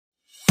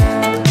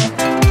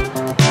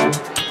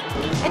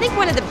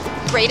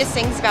greatest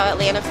things about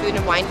Atlanta Food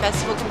and Wine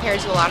Festival compared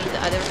to a lot of the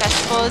other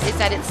festivals is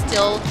that it's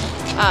still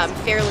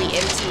fairly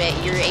intimate.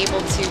 You're able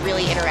to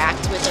really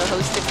interact with a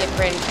host of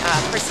different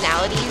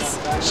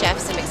personalities,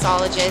 chefs and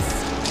mixologists,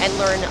 and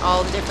learn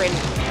all the different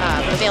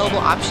available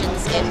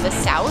options in the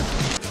South.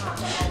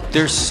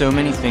 There's so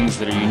many things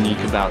that are unique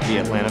about the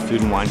Atlanta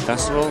Food and Wine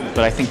Festival,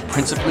 but I think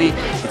principally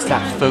it's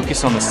that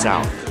focus on the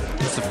South.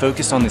 It's the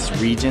focus on this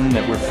region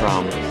that we're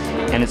from,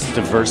 and it's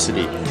the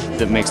diversity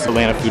that makes the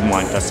Atlanta Food and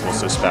Wine Festival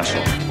so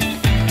special.